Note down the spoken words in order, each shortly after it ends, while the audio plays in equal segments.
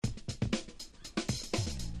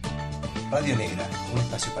Radio Negra, un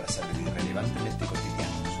espacio para saber lo irrelevantemente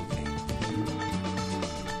cotidiano.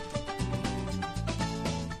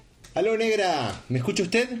 Aló, Negra, ¿me escucha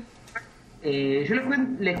usted? Yo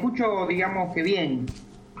le escucho, digamos que bien.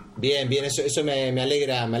 Bien, eso me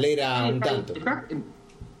alegra un tanto.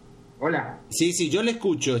 Hola. Sí, yo le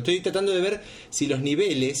escucho. Estoy tratando de ver si los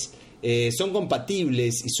niveles son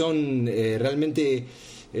compatibles y son realmente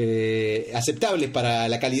aceptables para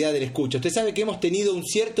la calidad del escucha. Usted sabe que hemos tenido un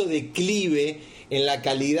cierto declive en la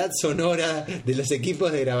calidad sonora de los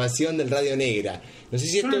equipos de grabación del Radio Negra. No sé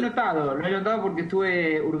si esto... Yo lo he notado porque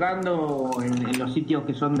estuve hurgando en los sitios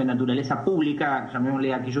que son de naturaleza pública,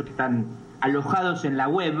 llamémosle aquellos que están alojados en la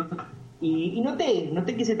web, y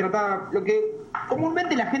noté que se trataba lo que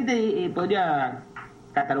comúnmente la gente podría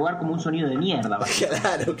catalogar como un sonido de mierda.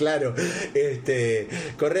 Claro,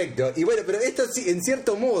 correcto. Y bueno, pero esto sí, en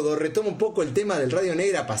cierto modo retoma un poco el tema del Radio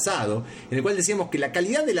Negra pasado, en el cual decíamos que la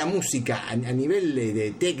calidad de la música a nivel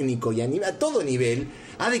de técnico y a todo nivel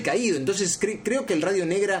ha decaído. Entonces creo que el Radio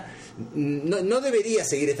Negra no debería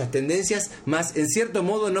seguir estas tendencias, más en cierto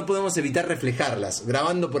modo no podemos evitar reflejarlas,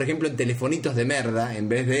 grabando por ejemplo en telefonitos de merda en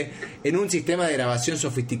vez de en un sistema de grabación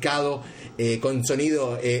sofisticado, con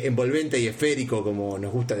sonido envolvente y esférico, como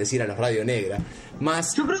nos gusta decir a los Radio Negra.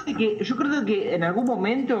 Más... Yo creo que en algún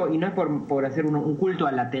momento, y no es por hacer un culto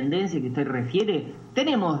a la tendencia que usted refiere,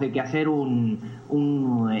 tenemos de que hacer un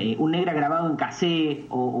Negra grabado en cassette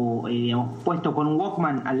o digamos, puesto con un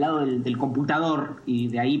Walkman al lado del computador y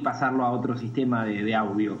de ahí pasarlo a otro sistema de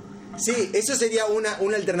audio. Sí, eso sería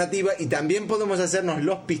una alternativa, y también podemos hacernos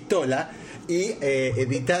los pistola y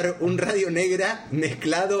editar un Radio Negra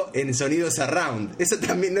mezclado en sonidos surround. Eso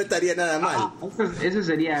también no estaría nada mal. Eso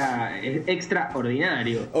sería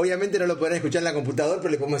extraordinario. Obviamente no lo podrán escuchar en la computadora,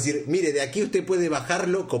 pero le podemos decir, mire, de aquí usted puede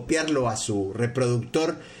bajarlo, copiarlo a su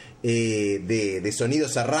reproductor de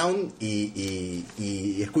sonidos surround y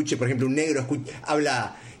escuche, por ejemplo, un negro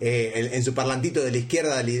habla en su parlantito de la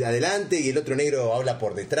izquierda adelante y el otro negro habla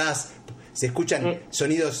por detrás. Se escuchan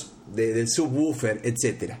sonidos del subwoofer,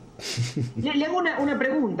 etcétera. Le hago una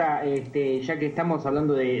pregunta, ya que estamos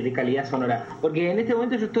hablando de calidad sonora, porque en este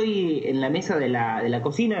momento yo estoy en la mesa de la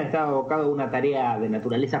cocina, estaba abocado a una tarea de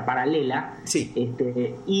naturaleza paralela. Sí.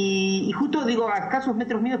 Y justo digo, a escasos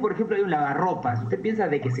metros míos, por ejemplo, hay un lavarropas. ¿Usted piensa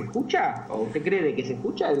de que se escucha? ¿O usted cree de que se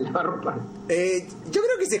escucha el lavarropas? Yo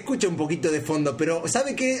creo que se escucha un poquito de fondo, pero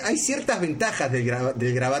 ¿sabe qué? Hay ciertas ventajas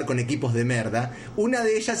del grabar con equipos de merda. Una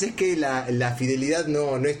de ellas es que la fidelidad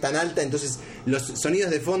no es tan alta, entonces los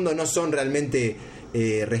sonidos de fondo no son realmente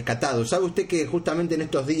rescatados. ¿Sabe usted que justamente en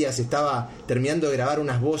estos días estaba terminando de grabar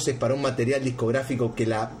unas voces para un material discográfico que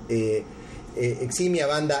la eximia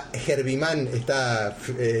banda Herbiman está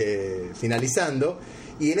finalizando?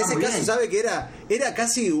 Y en ese caso, ¿sabe que era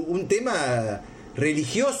casi un tema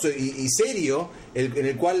religioso y serio, en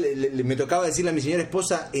el cual me tocaba decirle a mi señora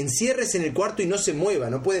esposa, enciérrese en el cuarto y no se mueva,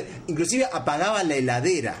 no puede, inclusive apagaba la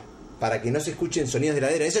heladera para que no se escuchen sonidos de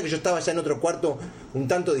heladera. Eso que yo estaba ya en otro cuarto un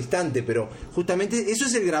tanto distante, pero justamente eso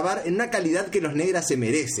es el grabar en una calidad que los negras se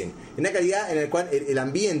merecen, en una calidad en la cual el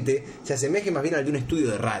ambiente se asemeje más bien al de un estudio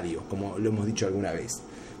de radio, como lo hemos dicho alguna vez.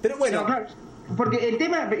 Pero bueno... No, claro. Porque el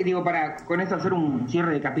tema, digo, para con esto hacer un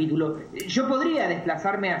cierre de capítulo, yo podría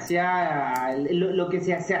desplazarme hacia lo que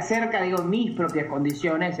se acerca, digo, mis propias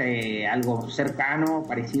condiciones, algo cercano,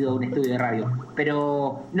 parecido a un estudio de radio,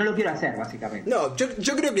 pero no lo quiero hacer, básicamente. No,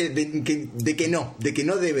 yo creo que de que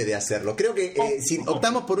no debe de hacerlo. Creo que si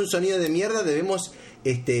optamos por un sonido de mierda, debemos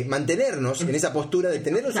mantenernos en esa postura de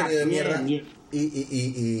tener un sonido de mierda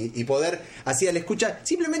y poder, así al escuchar,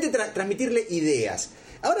 simplemente transmitirle ideas.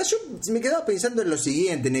 Ahora yo me quedaba pensando en lo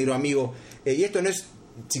siguiente, negro amigo, y esto no es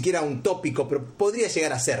siquiera un tópico, pero podría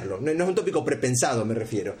llegar a serlo, no es un tópico prepensado, me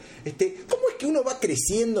refiero. ¿Cómo es que uno va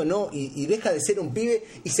creciendo, no, y deja de ser un pibe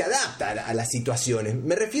y se adapta a las situaciones?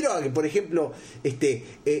 Me refiero a que, por ejemplo,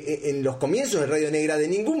 en los comienzos de Radio Negra de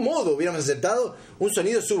ningún modo hubiéramos aceptado un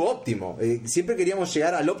sonido subóptimo. Siempre queríamos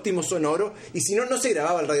llegar al óptimo sonoro, y si no se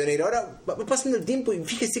grababa el Radio Negra. Ahora va pasando el tiempo y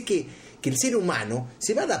fíjese que el ser humano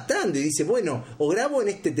se va adaptando y dice, bueno, o grabo en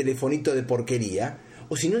este telefonito de porquería,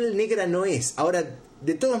 o si no, el Negra no es. Ahora,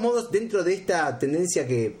 de todos modos, dentro de esta tendencia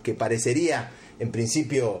que parecería en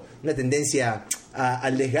principio una tendencia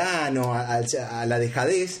al desgano, a la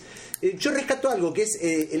dejadez, yo rescato algo que es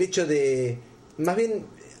el hecho de más bien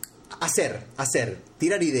hacer,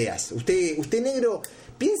 tirar ideas. Usted negro,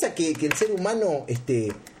 ¿piensa que el ser humano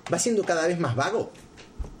va siendo cada vez más vago?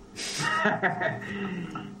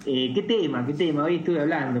 ¿Qué tema? Hoy estuve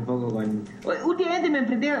hablando un poco con... Últimamente me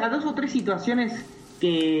enfrenté a 2 o 3 situaciones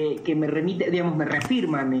que me remiten, digamos, me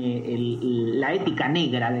reafirman la ética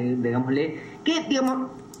negra, digámosle, que, digamos,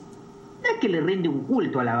 no es que le rinde un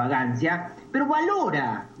culto a la vagancia, pero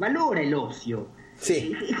valora el ocio.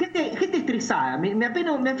 Sí. Gente estresada, me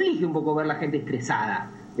aflige un poco ver la gente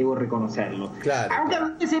estresada, debo reconocerlo. Claro, aunque a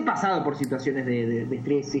veces he pasado por situaciones de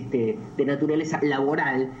estrés de naturaleza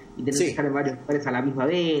laboral y tener que estar en varios lugares a la misma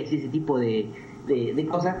vez, ese tipo de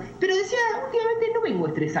cosas, pero decía, últimamente no vengo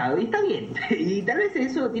estresado y está bien, y tal vez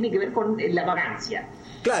eso tiene que ver con la vagancia.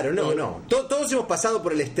 Claro, no. Todos hemos pasado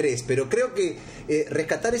por el estrés, pero creo que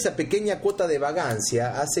rescatar esa pequeña cuota de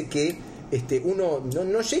vagancia hace que uno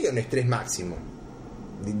no llegue a un estrés máximo,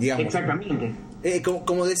 digamos. Exactamente.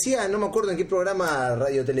 Como decía, no me acuerdo en qué programa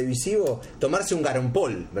radio-televisivo, tomarse un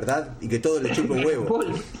garompol, ¿verdad? Y que todo le chupe un huevo.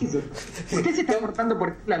 ¿Usted se está cortando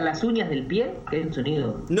por las uñas del pie? ¿Qué es un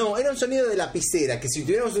sonido? No, era un sonido de lapicera, que si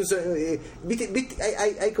tuviéramos un ¿viste?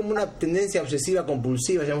 Hay como una tendencia obsesiva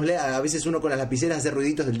compulsiva, llamémosle, a veces uno con las lapiceras hace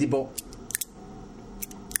ruiditos del tipo...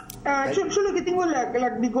 Yo lo que tengo,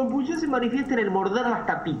 mi compulsión se manifiesta en el morder las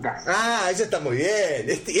tapitas. Eso está muy bien.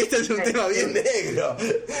 Este es un tema bien negro.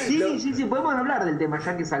 Sí, podemos hablar del tema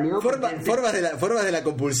ya que salió. Formas de la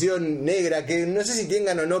compulsión negra que no sé si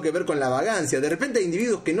tengan o no que ver con la vagancia. De repente hay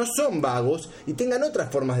individuos que no son vagos y tengan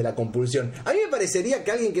otras formas de la compulsión. A mí me parecería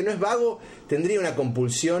que alguien que no es vago tendría una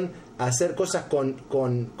compulsión a hacer cosas con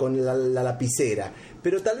la lapicera.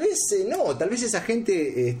 Pero tal vez tal vez esa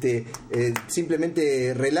gente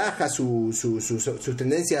simplemente relaja sus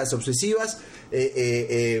tendencias obsesivas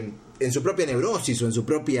en su propia neurosis o en su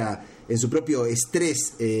propio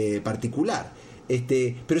estrés particular.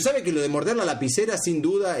 Pero sabe que lo de morder la lapicera sin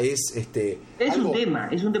duda es algo...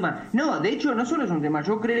 es un tema. No, de hecho no solo es un tema,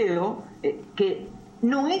 yo creo que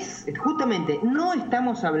no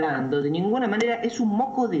estamos hablando de ninguna manera, es un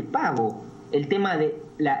moco de pavo el tema de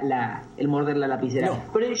el morder la lapicera. No.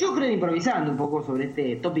 Pero yo creo, improvisando un poco sobre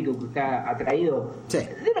este tópico que usted ha traído,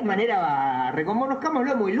 de una manera,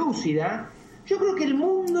 reconozcámoslo, muy lúcida, yo creo que el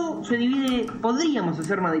mundo se divide, podríamos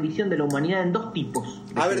hacer una división de la humanidad en dos tipos.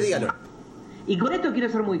 A ver, dígalo. Y con esto quiero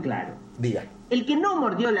ser muy claro. Diga. El que no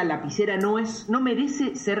mordió la lapicera no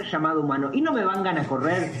merece ser llamado humano. Y no me vengan a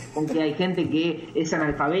correr con que hay gente que es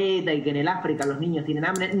analfabeta y que en el África los niños tienen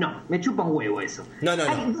hambre. No, me chupa un huevo eso. No.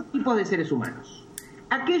 Hay dos tipos de seres humanos.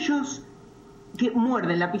 Aquellos que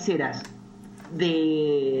muerden lapiceras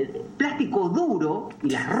de plástico duro y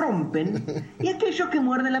las rompen, y aquellos que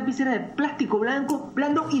muerden lapiceras de plástico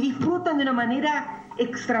blando y disfrutan de una manera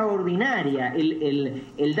extraordinaria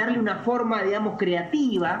el darle una forma, digamos,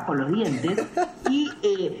 creativa con los dientes. Y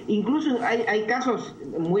incluso hay casos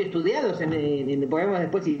muy estudiados, podemos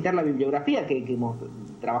después citar la bibliografía que hemos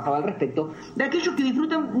trabajado al respecto, de aquellos que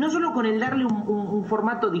disfrutan no solo con el darle un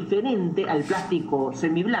formato diferente al plástico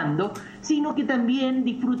semiblando, sino que también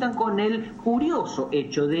disfrutan con el curioso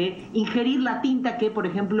hecho de ingerir la tinta que, por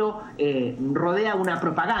ejemplo, rodea una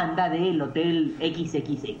propaganda del Hotel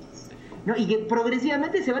XXX, ¿no? Y que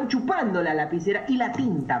progresivamente se van chupando la lapicera y la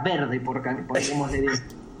tinta verde, podemos decir.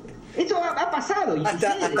 Esto ha pasado. Y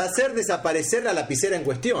hasta hacer desaparecer la lapicera en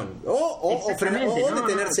cuestión. O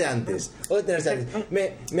detenerse antes.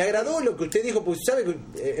 Me agradó lo que usted dijo, pues sabe que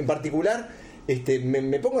en particular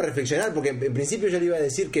me pongo a reflexionar, porque en principio yo le iba a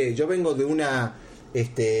decir que yo vengo de una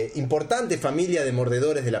importante familia de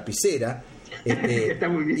mordedores de lapicera. Está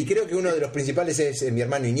muy bien. Y creo que uno de los principales es mi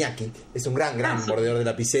hermano Iñaki. Es un gran mordedor de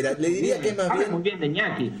lapicera. Le diría que es más bien... muy bien de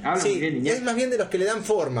Iñaki. Es más bien de los que le dan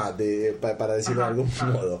forma, para decirlo de algún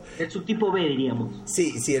modo. El subtipo B, diríamos.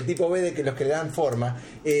 Sí, el tipo B de los que le dan forma.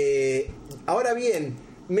 Ahora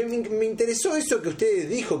bien, me interesó eso que usted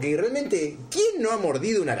dijo, que realmente, ¿quién no ha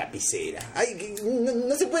mordido una lapicera?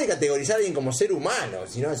 No se puede categorizar a alguien como ser humano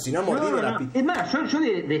si no ha mordido una lapicera. Es más, yo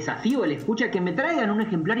desafío al escucha que me traigan un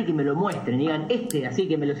ejemplar y que me lo muestren, digan así,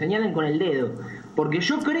 que me lo señalen con el dedo, porque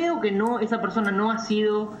yo creo que esa persona no ha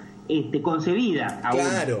sido concebida aún.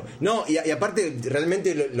 Claro, no, y aparte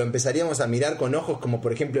realmente lo empezaríamos a mirar con ojos como,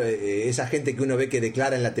 por ejemplo, esa gente que uno ve que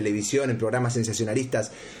declara en la televisión, en programas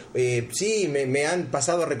sensacionalistas, me han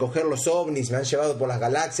pasado a recoger los ovnis, me han llevado por las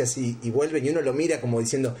galaxias y vuelven, y uno lo mira como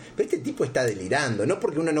diciendo, pero este tipo está delirando, no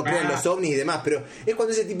porque uno no crea en los ovnis y demás, pero es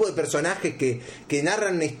cuando ese tipo de personajes que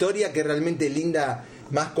narran una historia que realmente linda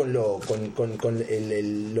más con lo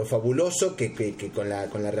fabuloso que con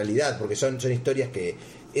la realidad, porque son historias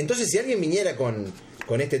que... Entonces, si alguien viniera con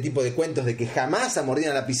este tipo de cuentos de que jamás ha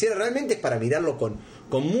mordido una lapicera, realmente es para mirarlo con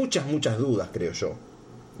muchas dudas, creo yo.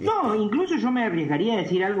 No, incluso yo me arriesgaría a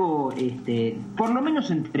decir algo por lo menos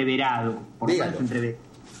entreverado.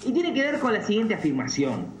 Y tiene que ver con la siguiente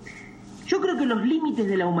afirmación. Yo creo que los límites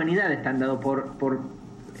de la humanidad están dados por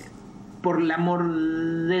la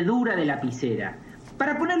mordedura de lapicera.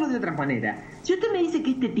 Para ponerlo de otra manera, si usted me dice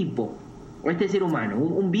que este tipo o este ser humano,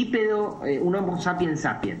 un bípedo, un Homo sapiens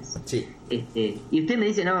sapiens, sí. Y usted me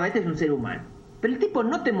dice, no, este es un ser humano, pero el tipo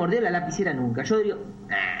no te mordió la lapicera nunca, yo digo,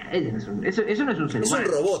 eso no es un ser humano.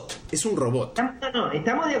 Es un robot. No,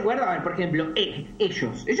 estamos de acuerdo. A ver, por ejemplo,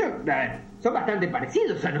 ellos, a ver, son bastante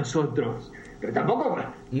parecidos a nosotros, pero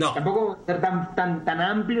tampoco ser tan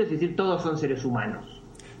amplios y decir todos son seres humanos.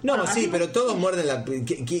 No, sí, pero todos muerden la...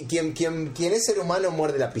 Quien es ser humano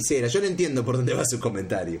muerde lapicera. Yo no entiendo por dónde va su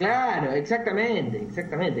comentario. Claro, exactamente.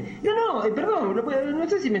 No, perdón, no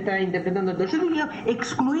sé si me está interpretando todo. Yo diría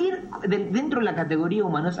excluir dentro de la categoría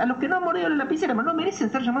humanos a los que no han mordido la lapicera, pero no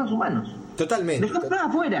merecen ser llamados humanos. Totalmente. Dejamos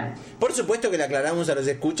afuera. Por supuesto que le aclaramos a los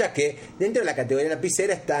escuchas que dentro de la categoría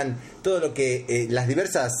lapicera están todo lo que... las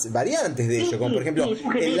diversas variantes de ello, como por ejemplo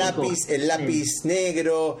el lápiz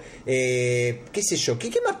negro, qué sé yo, ¿qué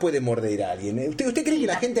más puede morder a alguien? ¿Usted cree que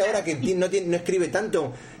la gente ahora que no escribe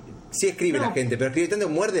tanto, sí escribe la gente, pero escribe tanto,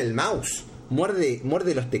 muerde el mouse,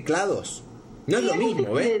 muerde los teclados? No es lo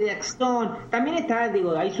mismo, ¿eh? De Axon. También está,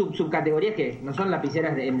 hay subcategorías que no son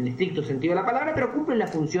lapiceras en el estricto sentido de la palabra, pero cumplen la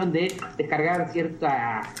función de descargar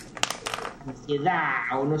cierta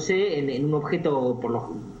ansiedad o no sé, en un objeto por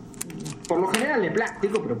lo general de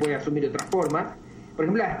plástico, pero puede asumir otras formas. Por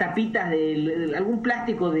ejemplo, las tapitas de algún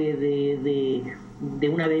plástico de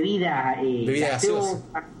una bebida gaseosa.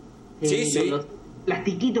 Sí. Los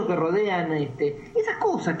plastiquitos que rodean esas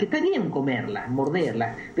cosas que está bien comerlas,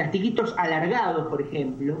 morderlas, plastiquitos alargados, por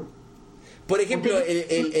ejemplo. Por ejemplo,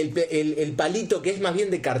 el palito que es más bien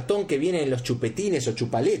de cartón que viene en los chupetines o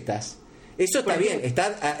chupaletas, eso está bien,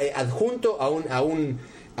 está adjunto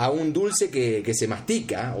a un dulce que se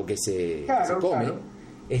mastica o que se come. Claro.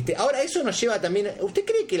 Ahora eso nos lleva también... ¿Usted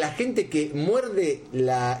cree que la gente que muerde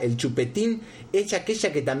el chupetín es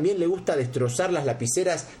aquella que también le gusta destrozar las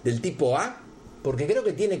lapiceras del tipo A? Porque creo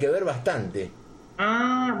que tiene que ver bastante.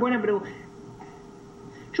 Buena pregunta.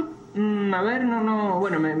 Yo, a ver, no,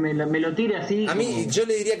 bueno, me lo tire así. A mí, yo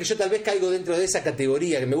le diría que yo tal vez caigo dentro de esa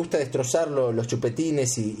categoría, que me gusta destrozar los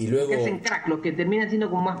chupetines y luego... Que hacen crack, los que terminan siendo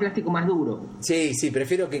como más plástico, más duro. Sí,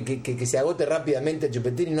 prefiero que se agote rápidamente el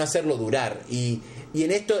chupetín y no hacerlo durar. Y en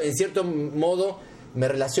esto, en cierto modo, me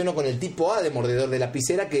relaciono con el tipo A de mordedor de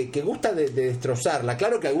lapicera que gusta de destrozarla.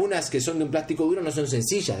 Claro que algunas que son de un plástico duro no son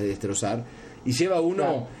sencillas de destrozar y lleva uno...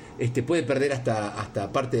 Claro. Puede perder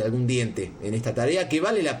hasta parte de algún diente en esta tarea que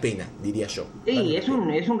vale la pena, diría yo. Sí, es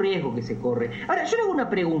un riesgo que se corre. Ahora, yo le hago una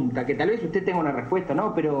pregunta, que tal vez usted tenga una respuesta,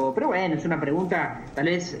 ¿no? Pero bueno, es una pregunta tal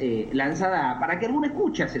vez lanzada para que alguna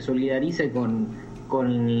escucha se solidarice con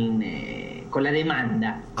la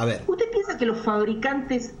demanda. A ver. ¿Usted piensa que los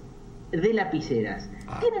fabricantes de lapiceras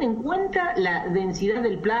tienen en cuenta la densidad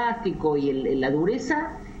del plástico y la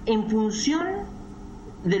dureza en función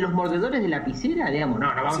de los mordedores de lapicera? Digamos, no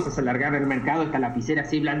vamos a alargar el mercado esta lapicera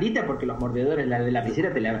así blandita porque los mordedores de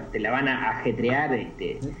lapicera te la van a ajetrear.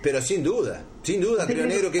 Pero sin duda, creo,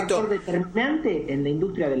 negro, que esto... Es un factor determinante en la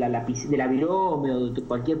industria de la virome o de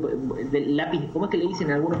cualquier del lápiz. ¿Cómo es que le dicen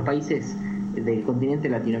en algunos países del continente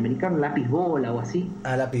latinoamericano? ¿Lápiz bola o así?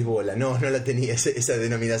 Lápiz bola, no la tenía esa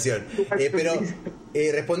denominación. Pero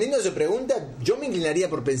respondiendo a su pregunta, yo me inclinaría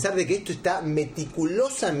por pensar de que esto está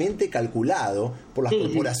meticulosamente calculado por las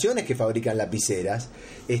corporaciones que fabrican lapiceras.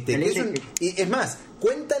 Y es más,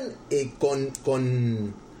 cuentan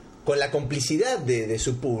con la complicidad de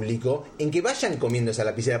su público en que vayan comiendo esa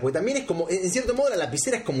lapicera, porque también es como, en cierto modo, la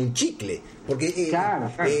lapicera es como un chicle, porque claro.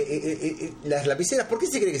 Las lapiceras, ¿por qué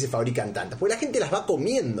se cree que se fabrican tantas? Porque la gente las va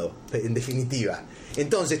comiendo, en definitiva.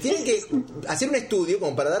 Entonces tienen que hacer un estudio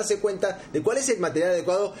como para darse cuenta de cuál es el material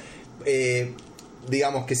adecuado,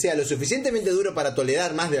 digamos, que sea lo suficientemente duro para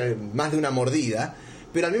tolerar más de una mordida,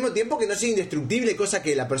 pero al mismo tiempo que no sea indestructible, cosa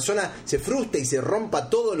que la persona se frustre y se rompa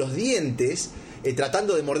todos los dientes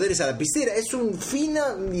tratando de morder esa lapicera. Es un fino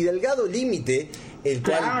y delgado límite el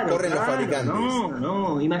cual corren los fabricantes.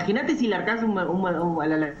 No, imagínate si largas a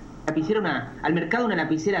la lapicera al mercado una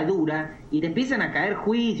lapicera dura y te empiezan a caer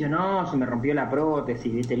juicios. No, se me rompió la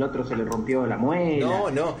prótesis, ¿viste? El otro se le rompió la muela.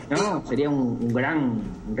 No, sería un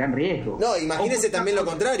gran riesgo. No, imagínese también lo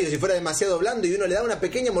contrario, si fuera demasiado blando y uno le da una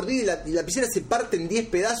pequeña mordida y la lapicera se parte en 10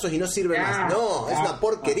 pedazos y no sirve más. No, es una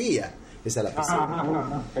porquería esa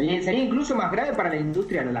lapicera. Sería incluso más grave para la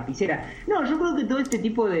industria de la lapicera. No, yo creo que todo este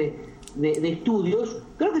tipo de estudios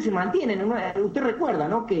creo que se mantienen. Usted recuerda,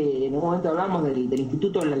 ¿no?, que en un momento hablamos del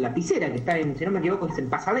Instituto de la Lapicera, que está si no me equivoco es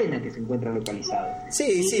en Pasadena, que se encuentra localizado.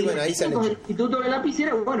 Sí, bueno, ahí sale. El Instituto de la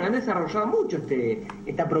Lapicera, bueno, han desarrollado mucho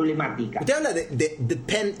esta problemática. Usted habla de The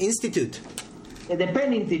Pen Institute. The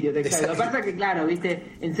Pen Institute, exacto. Lo que pasa es que, claro,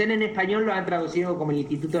 viste, en español lo han traducido como el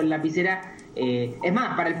Instituto de la Lapicera, Es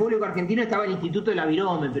más, para el público argentino estaba el Instituto de la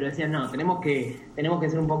Virome, pero decían, no, tenemos que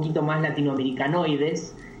ser un poquito más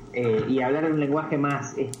latinoamericanoides y hablar en un lenguaje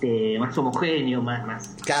más homogéneo,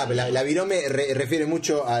 más... Claro, la Virome refiere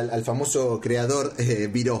mucho al famoso creador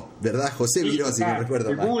Viró, ¿verdad? José Viró, si no recuerdo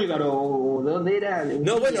el mal. búlgaro, ¿o de dónde era?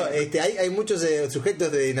 No, bueno, hay muchos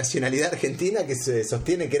sujetos de nacionalidad argentina que se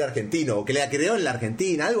sostienen que era argentino, o que la creó en la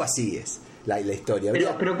Argentina, algo así es la historia.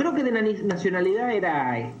 Pero creo que de la nacionalidad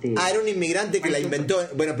era... era un inmigrante que la inventó.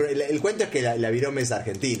 Bueno, pero el cuento es que la Virome es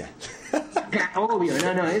argentina. Obvio,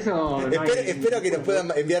 no, eso... Espero que nos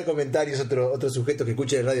puedan enviar comentarios otros sujetos que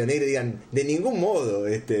escuchen el Radio Negra y digan, de ningún modo,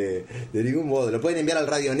 lo pueden enviar al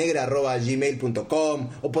radionegra@gmail.com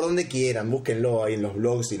o por donde quieran, búsquenlo ahí en los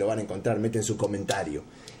blogs y lo van a encontrar, meten su comentario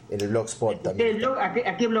en el blogspot también.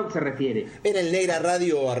 ¿A qué blog se refiere? En el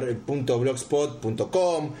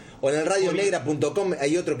negraradio.blogspot.com o en el radionegra.com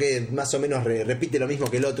hay otro que más o menos repite lo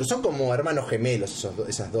mismo que el otro. Son como hermanos gemelos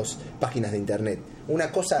esas dos páginas de internet.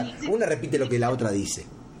 Una repite lo que la otra dice.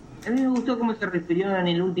 A mí me gustó cómo se refirieron en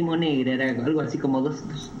el último Negra, era algo así como dos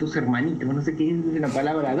hermanitos, no sé qué es la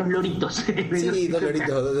palabra, dos loritos. Sí, dos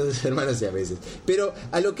loritos, dos hermanos y a veces. Pero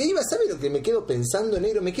a lo que iba, ¿sabe lo que me quedo pensando,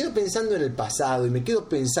 Negro? Me quedo pensando en el pasado y me quedo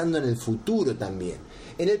pensando en el futuro también.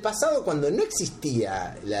 En el pasado, cuando no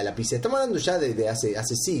existía la lapicera, estamos hablando ya de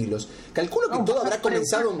hace siglos, calculo que todo habrá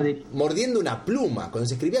comenzado mordiendo una pluma, cuando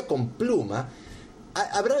se escribía con pluma.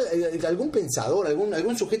 ¿Habrá algún pensador,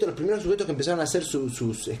 algún sujeto, los primeros sujetos que empezaron a hacer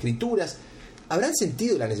sus escrituras, habrán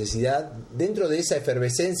sentido la necesidad, dentro de esa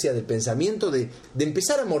efervescencia del pensamiento, de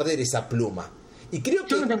empezar a morder esa pluma? Y creo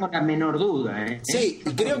que, yo no tengo la menor duda. Sí,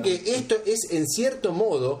 y creo que esto es, en cierto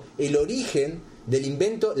modo, el origen del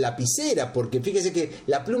invento lapicera, porque fíjese que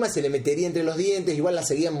la pluma se le metería entre los dientes, igual la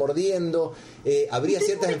seguían mordiendo, habría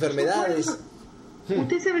ciertas enfermedades...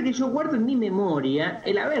 Usted sabe que yo guardo en mi memoria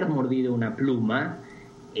el haber mordido una pluma,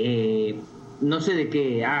 no sé de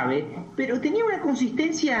qué ave, pero tenía una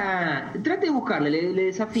consistencia... Trate de buscarle, le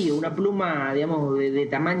desafío, una pluma, digamos, de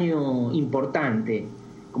tamaño importante,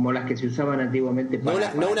 como las que se usaban antiguamente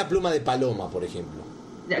para... No una pluma de paloma, por ejemplo.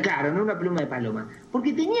 Claro, no una pluma de paloma.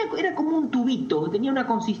 Porque era como un tubito, tenía una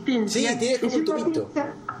consistencia... Sí, tiene como un tubito.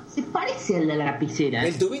 Se parece a la lapicera.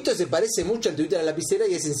 El tubito se parece mucho al tubito de la lapicera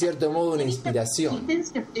y es en cierto modo una inspiración.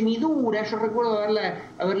 Consistencia semidura, yo recuerdo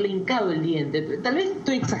haberle hincado el diente. Tal vez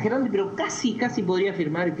estoy exagerando, pero casi podría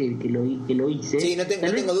afirmar que lo hice. Sí, no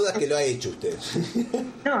tengo dudas que lo ha hecho usted.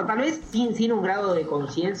 No, tal vez sin un grado de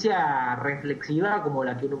conciencia reflexiva como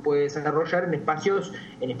la que uno puede desarrollar en espacios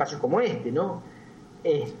como este, ¿no?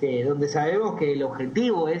 Donde sabemos que el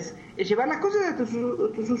objetivo es llevar las cosas hasta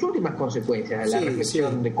sus últimas consecuencias, la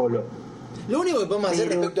reflexión de color. Lo único que podemos hacer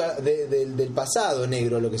respecto del pasado,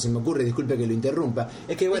 Negro, lo que se me ocurre, disculpe que lo interrumpa,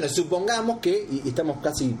 es que, bueno, supongamos que, y estamos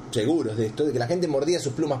casi seguros de esto, de que la gente mordía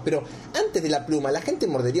sus plumas, pero antes de la pluma la gente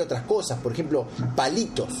mordería otras cosas, por ejemplo,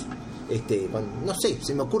 palitos. No sé,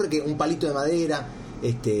 se me ocurre que un palito de madera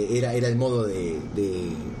era el modo de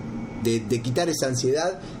quitar esa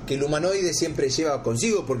ansiedad que el humanoide siempre lleva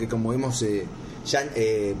consigo, porque como hemos ya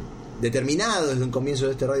determinado desde un comienzo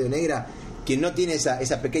de este Radio Negra, quien no tiene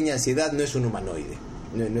esa pequeña ansiedad no es un humanoide,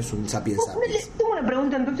 no es un sapiens sapiens. Tengo una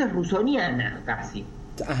pregunta entonces rusoniana casi.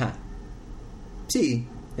 Ajá. Sí,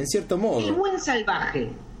 en cierto modo. El buen salvaje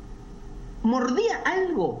 ¿mordía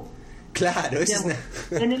algo? Claro,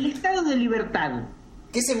 en el estado de libertad.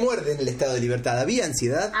 ¿Qué se muerde en el estado de libertad? ¿Había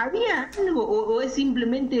ansiedad? ¿Había algo o es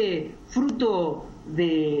simplemente fruto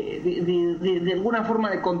de alguna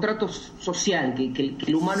forma de contrato social que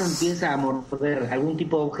el humano empieza a morder algún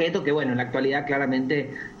tipo de objeto que, bueno, en la actualidad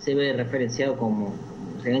claramente se ve referenciado como,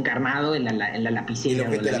 se ve encarnado en la lapicera? El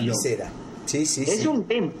objeto de lapicera. Sí. Un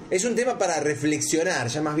tema. Es un tema para reflexionar,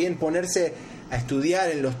 ya más bien ponerse a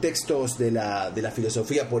estudiar en los textos de la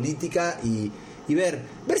filosofía política y ver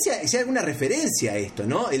si hay alguna referencia a esto,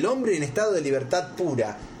 ¿no? El hombre en estado de libertad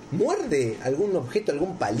pura muerde algún objeto,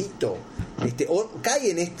 algún palito, o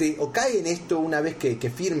cae en esto una vez que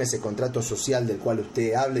firme ese contrato social del cual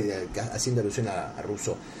usted hable, haciendo alusión a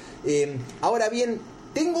Rousseau. Ahora bien,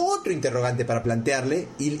 tengo otro interrogante para plantearle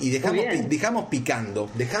y dejamos picando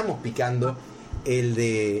el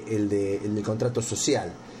del contrato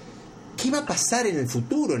social. ¿Qué va a pasar en el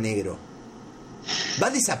futuro, Negro? ¿Va a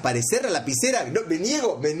desaparecer la lapicera? No, me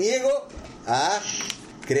niego a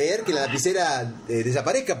creer que la lapicera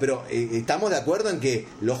desaparezca, pero estamos de acuerdo en que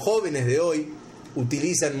los jóvenes de hoy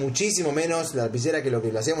utilizan muchísimo menos la lapicera que lo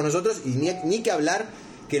que lo hacíamos nosotros, y ni que hablar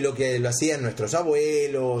que lo que lo hacían nuestros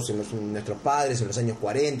abuelos, nuestros padres en los años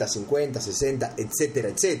 40, 50, 60, etcétera,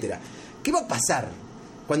 etcétera. ¿Qué va a pasar?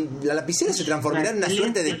 ¿Cuando la lapicera se transformará en una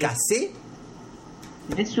suerte de cassette?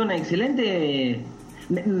 Es una excelente...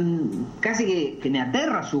 Casi que me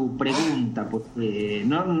aterra su pregunta, porque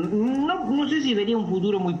no sé si vería un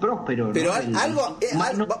futuro muy próspero. Pero ¿no?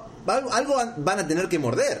 algo van a tener que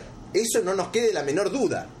morder. Eso no nos quede la menor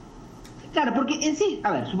duda. Claro, porque en sí,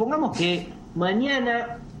 a ver, supongamos que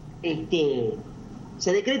mañana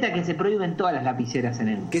se decreta que se prohíben todas las lapiceras en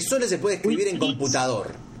el mundo. Que solo se puede escribir en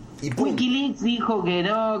computador. Wikileaks dijo que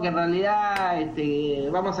no, que en realidad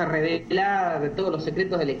vamos a revelar todos los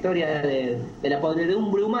secretos de la historia de la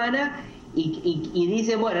podredumbre humana y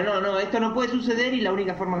dice, bueno, no, esto no puede suceder y la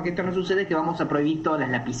única forma que esto no sucede es que vamos a prohibir todas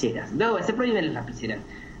las lapiceras. Luego se prohíben las lapiceras.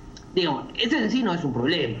 Digamos, eso en sí no es un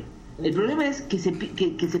problema. El problema es que se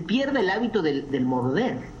pierda el hábito del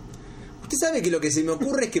morder. Usted sabe que lo que se me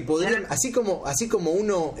ocurre es que podrían, así como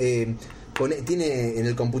uno... tiene en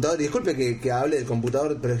el computador, y disculpe que hable del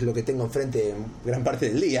computador, pero es lo que tengo enfrente gran parte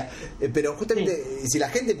del día, pero justamente si la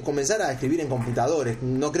gente comenzara a escribir en computadores,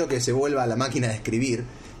 no creo que se vuelva a la máquina de escribir,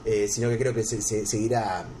 sino que creo que se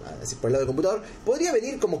seguirá por el lado del computador, podría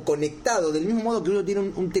venir como conectado, del mismo modo que uno tiene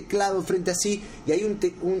un teclado frente así, y hay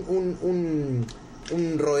un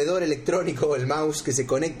roedor electrónico, el mouse, que se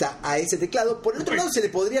conecta a ese teclado. Por el otro lado se le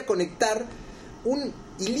podría conectar un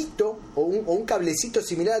hilito o un cablecito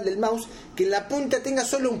similar al del mouse que en la punta tenga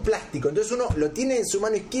solo un plástico, entonces uno lo tiene en su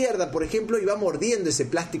mano izquierda, por ejemplo, y va mordiendo ese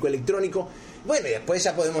plástico electrónico. Bueno, y después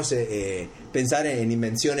ya podemos pensar en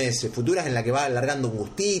invenciones futuras en la que va alargando un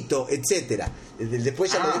gustito, etcétera.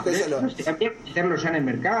 Después ya lo dejo eso. Habría que meterlo ya en el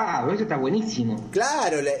mercado, eso está buenísimo.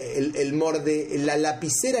 Claro, la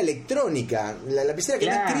lapicera electrónica, la lapicera que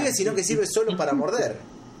no escribe sino que sirve solo para morder.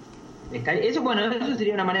 Eso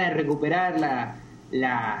sería una manera de recuperar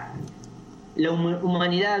la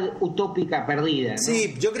humanidad utópica perdida, ¿no?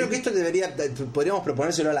 Sí, yo creo que esto podríamos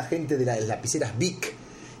proponérselo a la gente de las lapiceras Bic,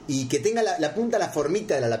 y que tenga la punta, la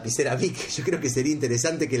formita de la lapicera Bic. Yo creo que sería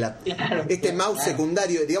interesante que mouse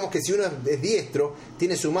secundario, digamos que si uno es diestro,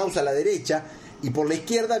 tiene su mouse a la derecha y por la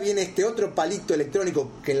izquierda viene este otro palito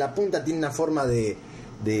electrónico que en la punta tiene una forma de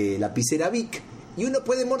lapicera Bic. Y uno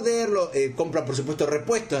puede morderlo, compra por supuesto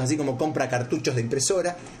repuestos, así como compra cartuchos de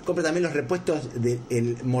impresora, compra también los repuestos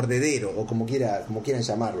del mordedero, o como quieran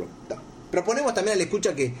llamarlo. Proponemos también a la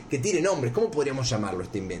escucha que tire nombres. ¿Cómo podríamos llamarlo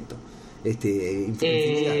este invento?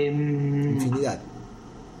 Infinidad.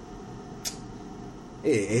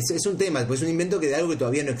 Es un tema, pues es un invento de algo que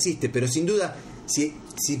todavía no existe, pero sin duda, si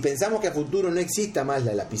pensamos que a futuro no exista más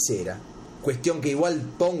la lapicera, cuestión que igual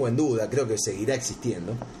pongo en duda, creo que seguirá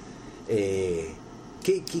existiendo,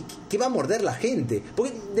 ¿qué va a morder la gente?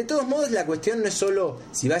 Porque de todos modos la cuestión no es solo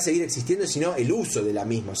si va a seguir existiendo, sino el uso de la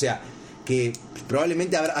misma. O sea, que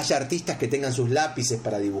probablemente haya artistas que tengan sus lápices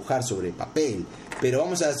para dibujar sobre papel, pero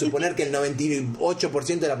vamos a suponer que el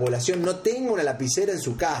 98% de la población no tenga una lapicera en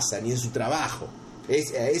su casa ni en su trabajo.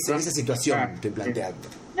 Esa situación estoy planteando.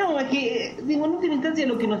 No, es que en última instancia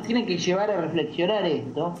lo que nos tiene que llevar a reflexionar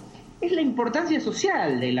esto es la importancia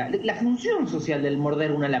social, la función social del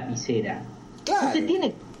morder una lapicera. Claro. Usted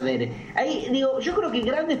tiene que ver. Ahí, yo creo que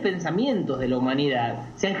grandes pensamientos de la humanidad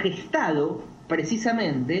se han gestado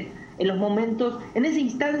precisamente en los momentos, en esa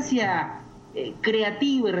instancia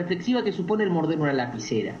creativa y reflexiva que supone el morder una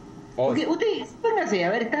lapicera. Porque usted, póngase, a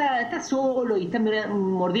ver, está solo y está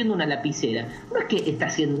mordiendo una lapicera. No es que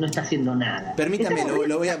no está haciendo nada. Permítame,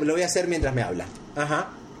 lo voy a hacer mientras me habla. Ajá.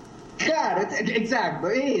 Claro, exacto,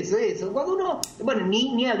 eso. Cuando uno,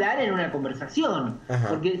 ni hablar en una conversación. Ajá.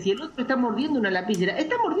 Porque si el otro está mordiendo una lapicera,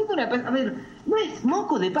 a ver, no es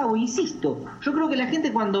moco de pavo, insisto. Yo creo que la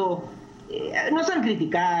gente cuando nos han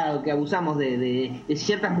criticado que abusamos de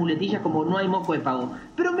ciertas muletillas como no hay moco de pavo,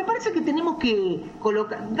 pero me parece que tenemos que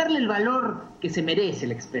darle el valor que se merece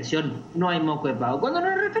la expresión no hay moco de pavo. Cuando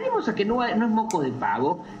nos referimos a que no es moco de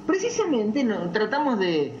pavo, precisamente tratamos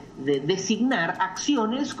de designar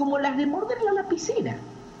acciones como las de morder la lapicera.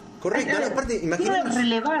 Correcto, aparte, imaginemos una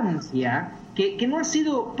relevancia que no ha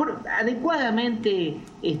sido adecuadamente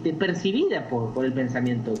percibida por el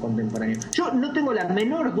pensamiento contemporáneo. Yo no tengo la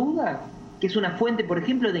menor duda que es una fuente, por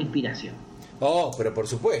ejemplo, de inspiración. Oh, pero por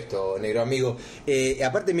supuesto, negro amigo.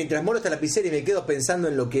 Aparte, mientras muero esta lapicera y me quedo pensando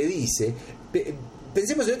en lo que dice,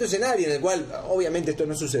 pensemos en otro escenario en el cual, obviamente esto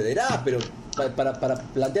no sucederá, pero para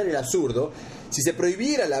plantear el absurdo, si se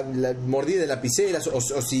prohibiera la mordida de lapiceras, o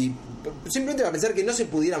si simplemente para pensar que no se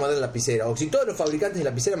pudiera morder la lapicera, o si todos los fabricantes de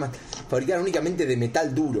lapiceras fabricaran únicamente de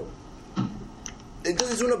metal duro,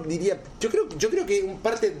 entonces uno diría, yo creo que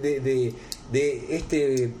parte de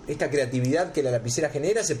esta creatividad que la lapicera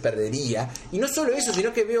genera se perdería. Y no solo eso,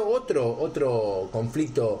 sino que veo otro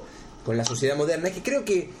conflicto con la sociedad moderna es que creo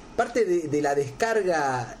que parte de la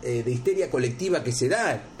descarga de histeria colectiva que se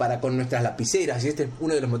da para con nuestras lapiceras, y este es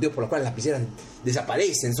uno de los motivos por los cuales las lapiceras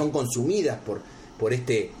desaparecen, son consumidas por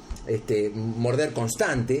este morder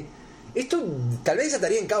constante, esto tal vez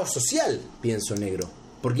estaría en caos social, pienso, negro.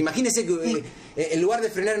 Porque imagínese que en lugar de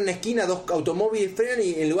frenar en una esquina, dos automóviles frenan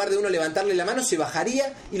y en lugar de uno levantarle la mano se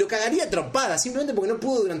bajaría y lo cagaría a trompadas, simplemente porque no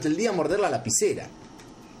pudo durante el día morder la lapicera.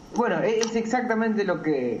 Bueno, es exactamente lo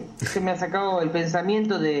que se me ha sacado el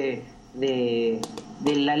pensamiento de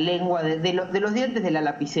la lengua, de los dientes de la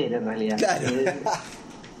lapicera, en realidad. Claro.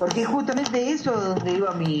 Porque justamente eso es donde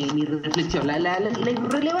iba mi reflexión, la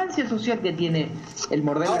irrelevancia social que tiene el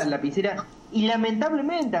morder la lapicera. Y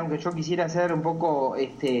lamentablemente, aunque yo quisiera ser un poco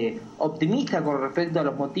optimista con respecto a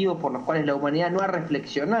los motivos por los cuales la humanidad no ha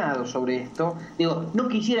reflexionado sobre esto, digo, no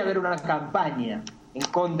quisiera ver una campaña en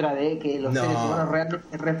contra de que los seres humanos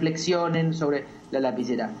realmente reflexionen sobre la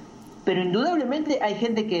lapicera. Pero indudablemente hay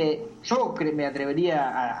gente que yo me atrevería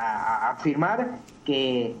a afirmar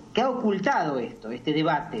que ha ocultado este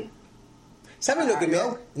debate. ¿Saben lo que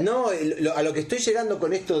a lo que estoy llegando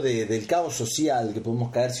con esto del caos social que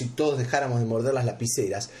podemos caer si todos dejáramos de morder las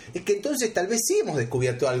lapiceras? Es que entonces tal vez sí hemos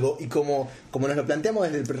descubierto algo y como nos lo planteamos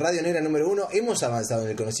desde el Radio Negra número 1, hemos avanzado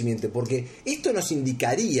en el conocimiento, porque esto nos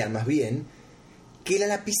indicaría más bien que la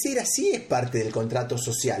lapicera sí es parte del contrato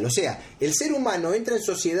social. O sea, el ser humano entra en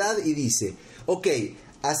sociedad y dice, ok,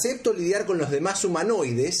 acepto lidiar con los demás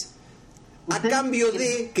humanoides a cambio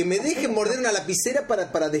de que me dejen morder una lapicera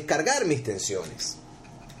para descargar mis tensiones.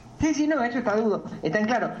 Sí, no, eso está dudo, está en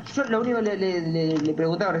claro. Yo lo único le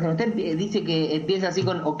preguntaba recién, ¿usted dice que empieza así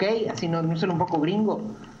con ok, así no suena un poco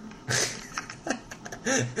gringo?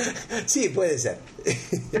 Sí, puede ser.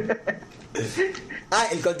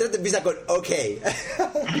 El contrato empieza con ok.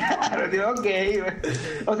 Claro, digo, ok.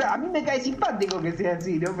 O sea, a mí me cae simpático que sea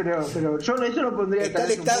así, ¿no? Pero yo eso lo pondría.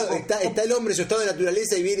 Está el hombre en su estado de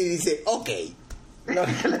naturaleza y viene y dice ok. No.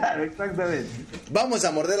 Claro, exactamente. Vamos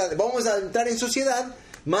a entrar en sociedad,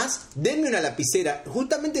 más denme una lapicera.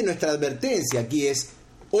 Justamente nuestra advertencia aquí es,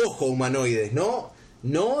 ojo humanoides, no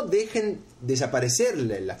dejen desaparecer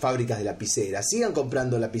las fábricas de lapiceras, sigan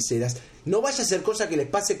comprando lapiceras, no vaya a ser cosa que les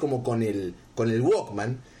pase como con el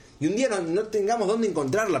Walkman y un día no tengamos dónde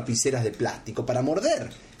encontrar lapiceras de plástico para morder,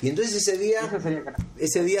 y entonces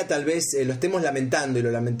ese día tal vez lo estemos lamentando y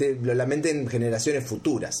lo lamenten generaciones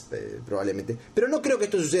futuras, probablemente, pero no creo que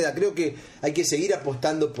esto suceda. Creo que hay que seguir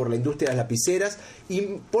apostando por la industria de las lapiceras y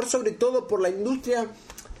sobre todo por la industria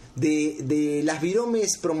de las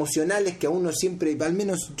viromes promocionales que a uno siempre, al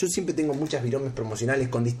menos yo siempre tengo muchas viromes promocionales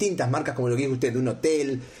con distintas marcas, como lo que dice usted, de un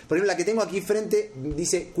hotel. Por ejemplo, la que tengo aquí frente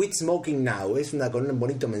dice Quit Smoking Now, es con un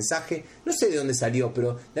bonito mensaje, no sé de dónde salió,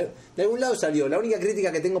 pero de algún lado salió. La única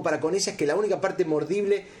crítica que tengo para con ella es que la única parte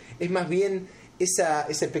mordible es más bien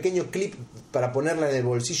ese pequeño clip para ponerla en el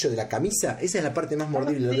bolsillo de la camisa. Esa es la parte más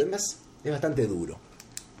mordible, lo demás es bastante duro.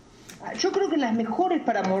 Yo creo que las mejores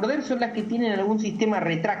para morder son las que tienen algún sistema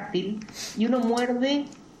retráctil y uno muerde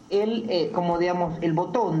como digamos el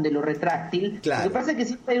botón de lo retráctil. Claro. Lo que pasa es que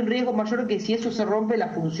siempre hay un riesgo mayor que si eso se rompe la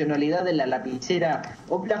funcionalidad de la lapicera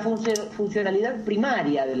o la funcionalidad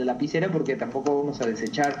primaria de la lapicera, porque tampoco vamos a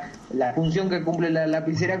desechar la función que cumple la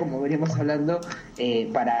lapicera, como veníamos hablando,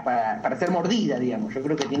 para ser mordida, digamos. Yo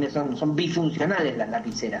creo que son bifuncionales las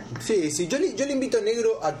lapiceras. Sí, yo le invito,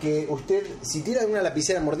 negro, a que usted, si tiene alguna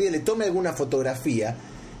lapicera mordida, le tome alguna fotografía,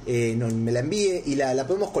 me la envíe y la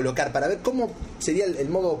podemos colocar para ver cómo sería el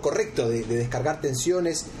modo correcto de descargar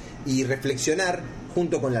tensiones y reflexionar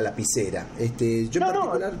junto con la lapicera.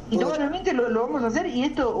 Indudablemente lo vamos a hacer, y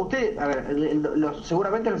esto usted, a ver,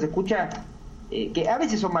 seguramente los escucha, que a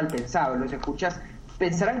veces son mal pensados, los escuchas,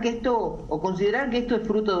 pensarán que esto, o considerarán que esto es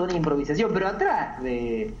fruto de una improvisación, pero atrás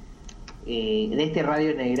de este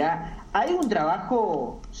Radio Negra hay un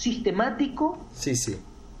trabajo sistemático, sí,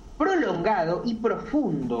 prolongado y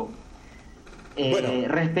profundo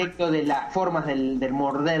respecto de las formas del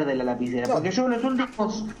morder de la lapicera. Porque yo en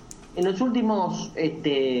los últimos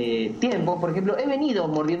tiempos, por ejemplo, he venido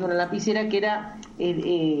mordiendo una lapicera que era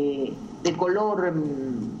de color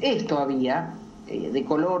de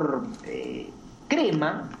color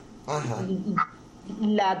crema. Ajá.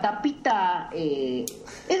 Y la tapita es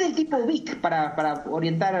del tipo Bic para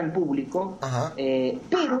orientar al público. Ajá.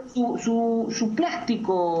 Pero su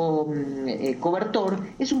plástico cobertor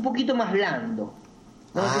es un poquito más blando,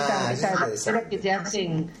 ¿no? Estas que se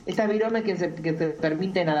hacen, estas viromes que se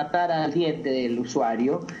permiten adaptar al diente del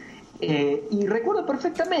usuario. Y recuerdo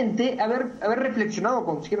perfectamente haber reflexionado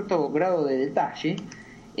con cierto grado de detalle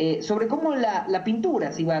sobre cómo la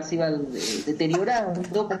pintura se iba deteriorando,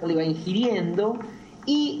 cómo le iba ingiriendo,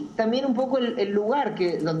 y también un poco el lugar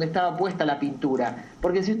donde estaba puesta la pintura.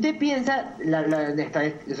 Porque si usted piensa,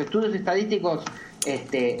 los estudios estadísticos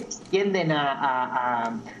tienden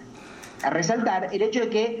a resaltar el hecho de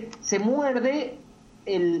que se muerde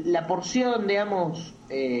la porción, digamos,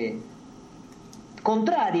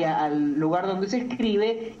 contraria al lugar donde se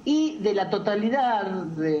escribe, y de la totalidad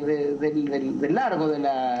del largo de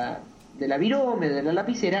la virome, de la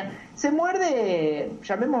lapicera, se muerde,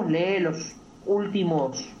 llamémosle, los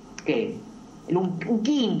últimos, un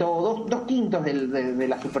quinto o dos quintos de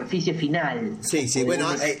la superficie final. Sí, bueno,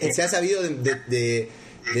 se ha sabido de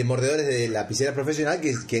mordedores de lapicera profesional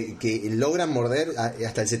que logran morder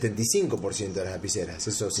hasta el 75% de las lapiceras,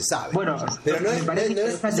 eso se sabe. Bueno, pero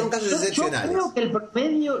son casos excepcionales. Yo creo que el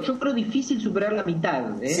promedio, difícil superar la mitad.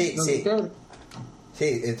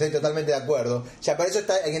 Sí, estoy totalmente de acuerdo. Ya para eso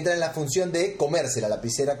hay que entrar en la función de comerse la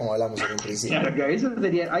lapicera, como hablamos en un principio. Claro, que eso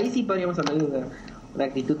sería, ahí sí podríamos hablar de una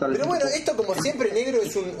actitud tal vez. Pero bueno, esto como siempre, negro,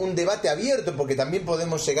 es un debate abierto, porque también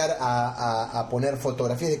podemos llegar a poner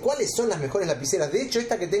fotografías de cuáles son las mejores lapiceras. De hecho,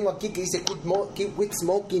 esta que tengo aquí que dice quit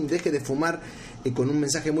smoking, deje de fumar, con un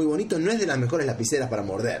mensaje muy bonito, no es de las mejores lapiceras para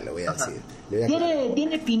morder, le voy a decir.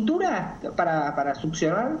 ¿Tiene pintura para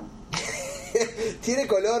succionar? Tiene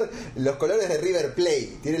los colores de River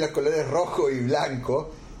Plate, tiene los colores rojo y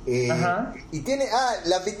blanco. Y tiene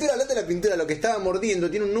la pintura, hablando de la pintura, lo que estaba mordiendo,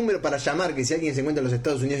 tiene un número para llamar, que si alguien se encuentra en los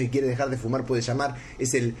Estados Unidos y quiere dejar de fumar puede llamar,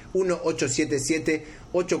 es el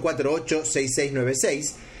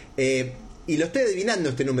 1877-848-6696. Y lo estoy adivinando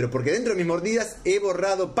este número, porque dentro de mis mordidas he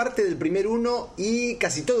borrado parte del primer 1 y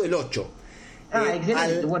casi todo el 8.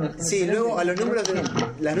 Excelente. Sí, luego a los números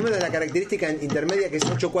de la característica intermedia, que es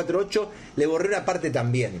 848, le borré una parte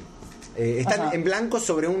también. Están en blanco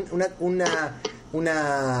sobre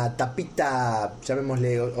una tapita,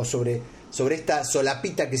 llamémosle, o sobre esta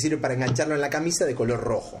solapita que sirve para engancharlo en la camisa, de color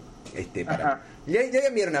rojo. Le voy a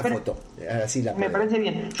enviar una foto. Así me parece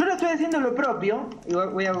bien. Yo lo estoy haciendo lo propio. Y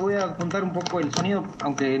voy a contar un poco el sonido,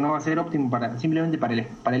 aunque no va a ser óptimo simplemente para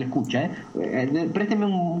el escucha. Présteme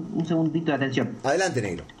un segundito de atención. Adelante,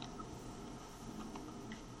 negro.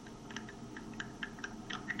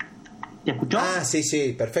 ¿Te escuchó?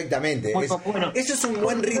 Sí, perfectamente. Bueno. Eso es un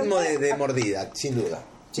buen ritmo de mordida, sin duda.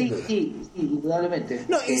 Sí, indudablemente.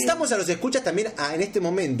 No, instamos a los escuchas también en este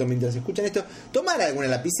momento, mientras escuchan esto, tomar alguna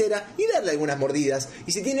lapicera y darle algunas mordidas.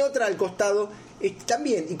 Y si tiene otra al costado,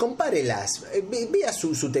 también, y compárelas. Vea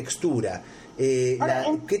su textura. ¿Qué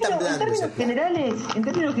tan blando es el En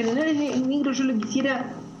términos generales, negro, yo le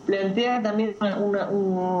quisiera plantear también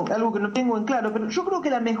algo que no tengo en claro, pero yo creo que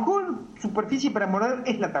la mejor superficie para morder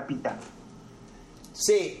es la tapita.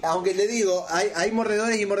 Sí, aunque le digo, hay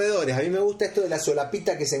mordedores y mordedores. A mí me gusta esto de la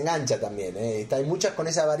solapita que se engancha también. Hay muchas con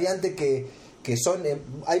esa variante que son...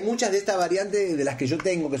 hay muchas de esta variante de las que yo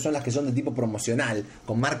tengo, que son las que son de tipo promocional,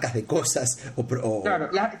 con marcas de cosas. Claro,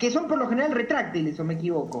 que son por lo general retráctiles, o me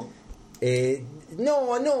equivoco.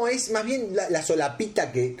 No, es más bien la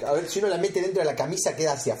solapita que, a ver, si uno la mete dentro de la camisa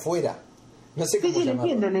queda hacia afuera. No sé cómo llamarlo.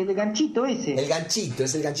 Sí, entiendo, el ganchito ese. El ganchito,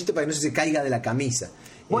 es el ganchito para que no se caiga de la camisa.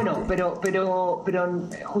 Bueno, pero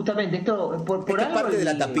justamente esto esto es parte de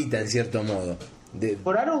la tapita, en cierto modo.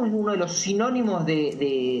 Por algo, uno de los sinónimos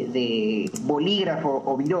de bolígrafo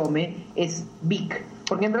o virome es Bic.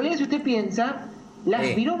 Porque en realidad, si usted piensa,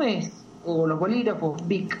 las viromes o los bolígrafos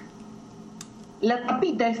Bic, la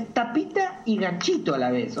tapita es tapita y ganchito a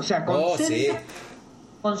la vez. O sea,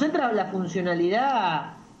 concentra la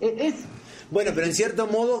funcionalidad. Bueno, pero en cierto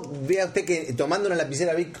modo, vea usted que, tomando una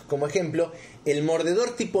lapicera Bic como ejemplo, el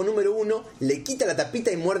mordedor tipo número 1 le quita la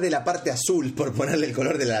tapita y muerde la parte azul, por ponerle el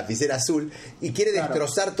color de la lapicera azul, y quiere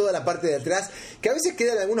destrozar toda la parte de atrás, que a veces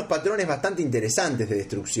quedan algunos patrones bastante interesantes de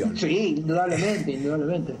destrucción. Sí, indudablemente.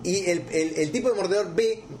 Y el tipo de mordedor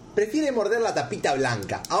B prefiere morder la tapita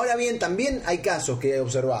blanca. Ahora bien, también hay casos que he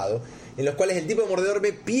observado en los cuales el tipo de mordedor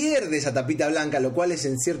B pierde esa tapita blanca, lo cual es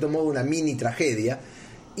en cierto modo una mini tragedia,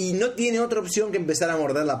 y no tiene otra opción que empezar a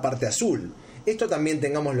morder la parte azul. Esto también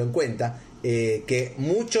tengámoslo en cuenta, que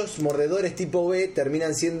muchos mordedores tipo B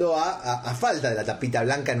terminan siendo a falta de la tapita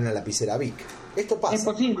blanca en una lapicera Bic. Esto pasa. Es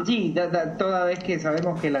posible, sí, toda vez que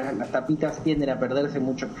sabemos que las tapitas tienden a perderse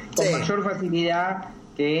mucho, con mayor facilidad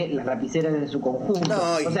que las lapiceras en su conjunto.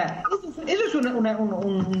 O sea, eso es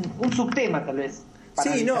un subtema tal vez.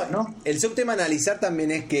 Sí, ¿no? El subtema a analizar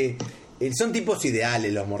también es que son tipos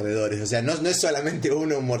ideales los mordedores, o sea, no es solamente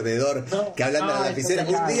un mordedor que hablando de la lapicera,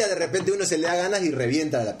 un día de repente uno se le da ganas y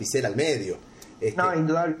revienta la lapicera al medio. No,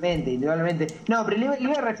 indudablemente. No, pero le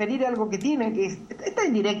iba a referir a algo que tiene, que está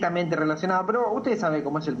indirectamente relacionado, pero usted sabe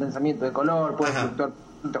cómo es el pensamiento de color, puede fluctuar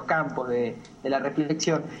distintos campos de la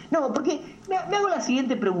reflexión. No, porque me hago la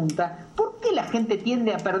siguiente pregunta. ¿Por qué la gente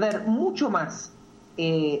tiende a perder mucho más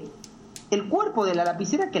el cuerpo de la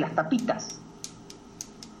lapicera que las tapitas?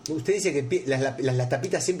 ¿Usted dice que las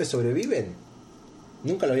tapitas siempre sobreviven?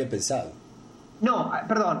 Nunca lo había pensado. No,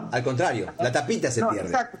 perdón. Al contrario, la tapita se pierde.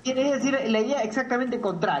 Exacto, quiere decir la idea exactamente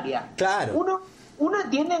contraria. Claro. Uno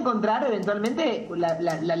tiende a encontrar eventualmente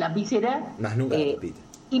la lapicera. Más nunca la tapita.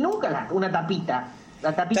 Y nunca una tapita.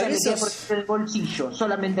 La tapita que tiene por el bolsillo,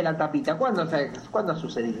 solamente la tapita. ¿Cuándo ha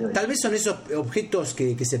sucedido eso? Tal vez son esos objetos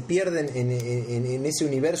que se pierden en ese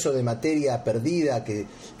universo de materia perdida que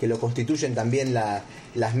lo constituyen también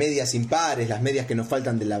las medias impares, las medias que nos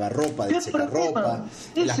faltan del lavarropa, del secarropa,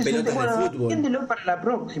 las pelotas del fútbol. Entiéndelo para la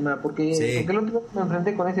próxima, porque el otro día me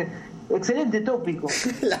enfrenté con ese excelente tópico.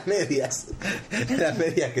 Las medias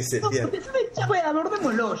que se pierden.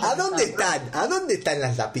 Abordémoslo ya. ¿A dónde están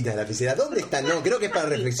las tapitas de la lapicera? ¿Dónde están? No, creo que es para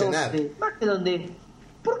reflexionar. Más que donde.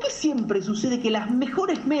 ¿Por qué siempre sucede que las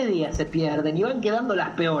mejores medias se pierden y van quedando las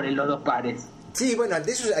peores los dos pares? Sí, bueno,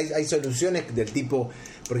 de eso hay soluciones del tipo,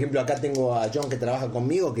 por ejemplo, acá tengo a John que trabaja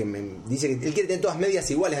conmigo, que me dice que él quiere tener todas medias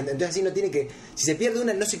iguales, entonces así no tiene que, si se pierde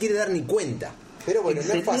una no se quiere dar ni cuenta. Pero bueno,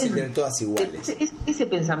 no es fácil tener todas iguales. Ese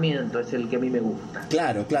pensamiento es el que a mí me gusta.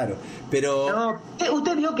 Claro, pero... No,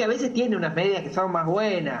 usted vio que a veces tiene unas medias que son más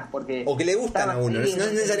buenas, porque... O que le gustan a uno, no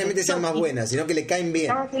necesariamente sean más buenas, sino que le caen bien.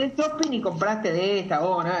 Estabas en el shopping y compraste de esta,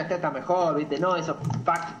 no, esta está mejor, ¿viste? No, esos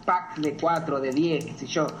packs de 4, de 10, qué sé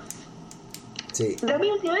yo. Sí. Pero a mí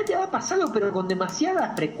últimamente me ha pasado, pero con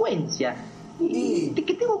demasiada frecuencia. Y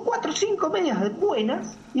que tengo 4 o 5 medias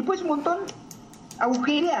buenas y después un montón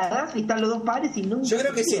agujereadas y están los dos pares y nunca. Yo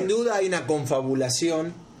creo que sin duda hay una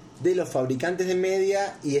confabulación de los fabricantes de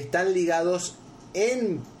media y están ligados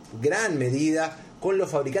en gran medida con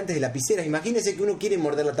los fabricantes de lapiceras. Imagínense que uno quiere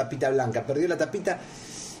morder la tapita blanca, perdió la tapita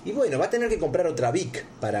y bueno, va a tener que comprar otra Bic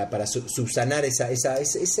para subsanar esa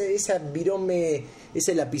virome,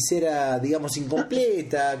 esa lapicera, digamos,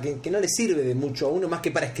 incompleta, que no le sirve de mucho a uno más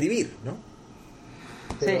que para escribir, ¿no?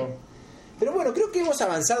 Pero bueno, creo que hemos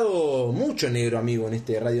avanzado mucho, negro amigo, en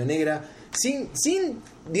este Radio Negra, sin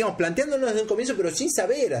digamos, planteándonos desde un comienzo, pero sin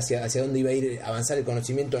saber hacia dónde iba a ir a avanzar el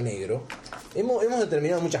conocimiento negro. Hemos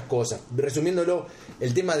determinado muchas cosas. Resumiéndolo,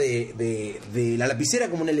 el tema de la lapicera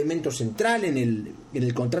como un elemento central en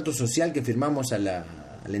el contrato social que firmamos al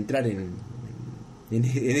entrar en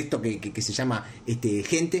esto que se llama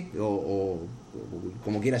gente, o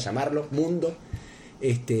como quiera llamarlo, mundo.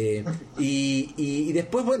 Y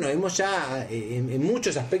después, bueno, hemos ya en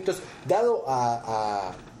muchos aspectos dado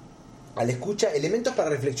a la escucha elementos para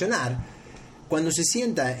reflexionar cuando se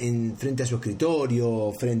sienta frente a su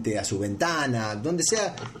escritorio, frente a su ventana, donde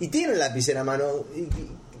sea, y tiene la lapicera a mano,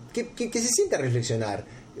 que se sienta a reflexionar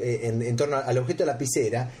en torno al objeto de la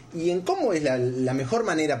lapicera y en cómo es la mejor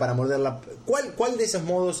manera para morderla, cuál de esos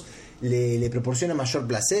modos le proporciona mayor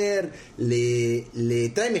placer, le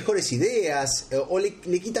trae mejores ideas o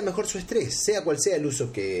le quita mejor su estrés, sea cual sea el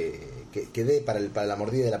uso que dé para la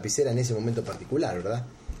mordida de la lapicera en ese momento particular, ¿verdad?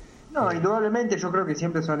 No, indudablemente yo creo que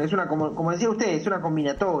siempre es una, como decía usted, es una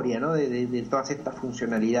combinatoria, ¿no? de todas estas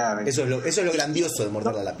funcionalidades. Eso es lo grandioso de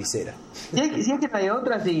morder la lapicera. Si es que no hay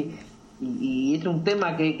otras y es un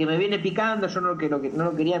tema que me viene picando, yo no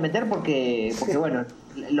lo quería meter porque bueno,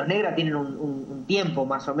 los negras tienen un tiempo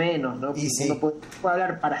más o menos, ¿no? Y sí. Uno puede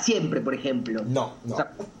hablar para siempre, por ejemplo. No. O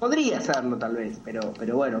sea, podría hacerlo tal vez, pero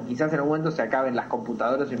bueno, quizás en un momento se acaben las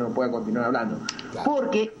computadoras y no pueda continuar hablando. Claro.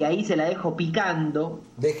 Porque, y ahí se la dejo picando.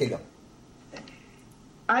 Déjelo.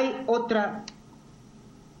 Hay otra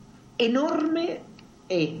enorme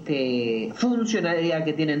funcionalidad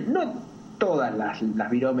que tienen, no todas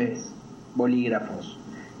las viromes bolígrafos,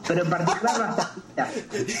 pero en particular las tapitas.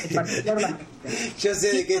 Yo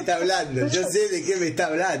sé de qué está hablando, yo sé de qué me está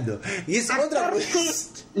hablando. Y es otra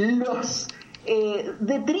los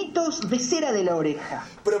detritos de cera de la oreja.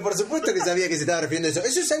 Pero por supuesto que sabía que se estaba refiriendo a eso.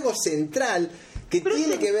 Eso es algo central que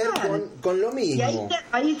tiene que ver con lo mismo. Y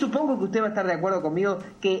ahí supongo que usted va a estar de acuerdo conmigo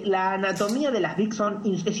que la anatomía de las Bic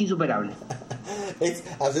es insuperable. Es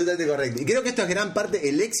absolutamente correcto. Y creo que esto es gran parte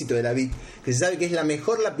el éxito de la Bic, que se sabe que es la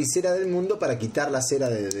mejor lapicera del mundo para quitar la cera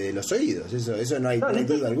de los oídos. Eso no hay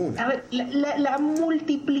duda alguna. A ver, la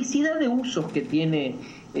multiplicidad de usos que tiene.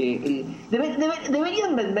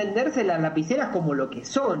 Deberían venderse las lapiceras como lo que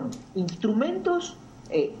son: instrumentos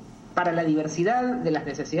para la diversidad de las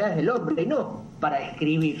necesidades del hombre y no para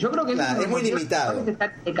escribir. Yo creo que es muy limitado. Está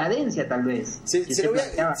en decadencia, tal vez. Sí,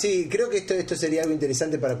 creo que esto sería algo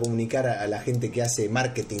interesante para comunicar a la gente que hace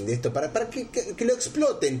marketing de esto, para que lo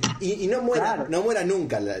exploten y no muera, no muera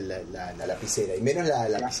nunca la lapicera, y menos la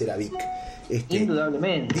lapicera Bic.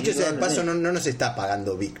 Indudablemente. Dicho sea de paso, no nos está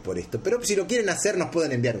pagando Bic por esto, pero si lo quieren hacer nos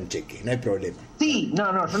pueden enviar un cheque, no hay problema. Sí,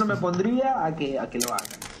 yo no me pondría a que lo hagan.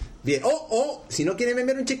 Bien, o si no quieren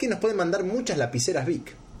enviar un cheque nos pueden mandar muchas lapiceras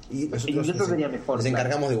Bic y nosotros nos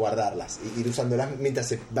encargamos de guardarlas y ir usándolas mientras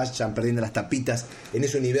se vayan perdiendo las tapitas en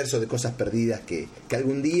ese universo de cosas perdidas que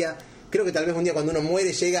algún día, creo que tal vez un día cuando uno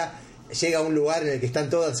muere llega a un lugar en el que están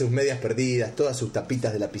todas sus medias perdidas, todas sus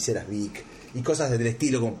tapitas de lapiceras Bic y cosas del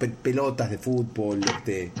estilo como pelotas de fútbol,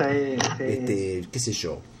 qué sé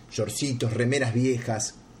yo, shortcitos, remeras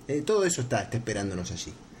viejas, todo eso está esperándonos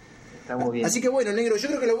allí. Está muy bien. Así que bueno, negro, yo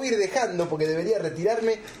creo que lo voy a ir dejando porque debería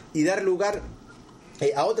retirarme y dar lugar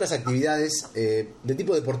a otras actividades de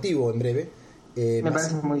tipo deportivo en breve. Me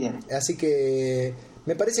parece muy bien. Así que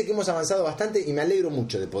me parece que hemos avanzado bastante y me alegro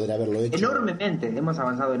mucho de poder haberlo hecho. Enormemente, hemos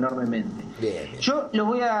avanzado enormemente. Bien. Yo los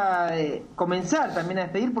voy a comenzar también a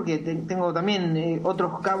despedir porque tengo también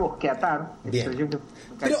otros cabos que atar. Bien.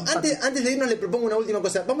 Pero antes de irnos le propongo una última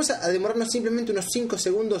cosa. Vamos a demorarnos simplemente unos 5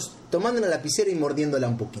 segundos tomando una lapicera y mordiéndola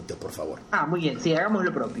un poquito, por favor. Muy bien, sí, hagamos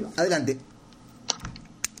lo propio. Adelante.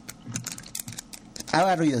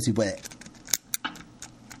 Haga ruido si puede.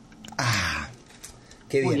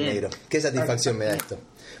 Qué bien, negro. Qué satisfacción me da esto.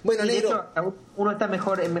 Bueno, negro. De hecho, uno está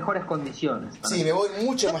en mejores condiciones. Sí, me voy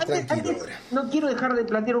mucho más tranquilo ahora. No quiero dejar de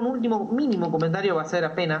plantear un último mínimo comentario, va a ser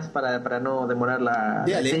apenas para no demorar la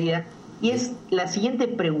serie. Y es la siguiente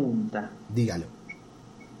pregunta. Dígalo.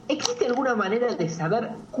 ¿Existe alguna manera de saber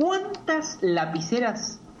cuántas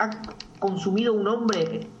lapiceras ha consumido un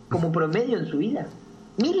hombre como promedio en su vida?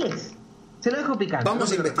 ¿Miles? Se lo dejo picando.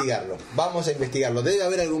 Vamos a investigarlo. Debe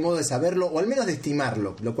haber algún modo de saberlo, o al menos de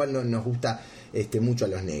estimarlo, lo cual nos gusta mucho a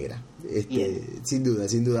los negras. Sin duda.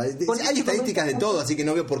 Hay estadísticas de todo, así que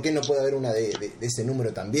no veo por qué no puede haber una de ese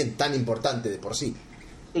número también, tan importante de por sí.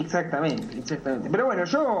 Exactamente. Pero bueno,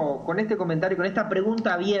 yo con este comentario, con esta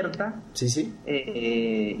pregunta abierta,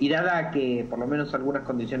 y dada que por lo menos algunas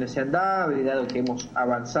condiciones se han dado, y dado que hemos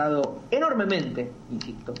avanzado enormemente,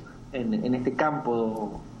 insisto, en este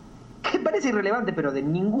campo que parece irrelevante, pero de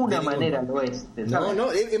ninguna manera lo es.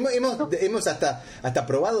 Hemos hasta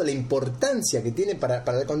probado la importancia que tiene para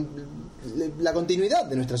la continuidad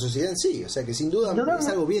de nuestra sociedad en sí, o sea que sin duda es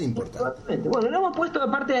algo bien importante. Bueno, lo hemos puesto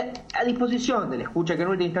aparte a disposición de la escucha, que en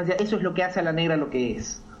última instancia eso es lo que hace a la negra lo que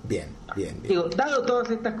es. Bien. Digo, dado todas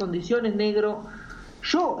estas condiciones, negro,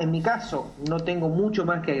 yo en mi caso no tengo mucho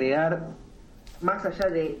más que agregar, más allá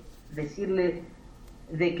de decirle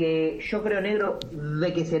de que yo creo, negro,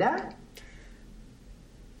 de que será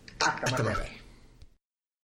hasta mañana.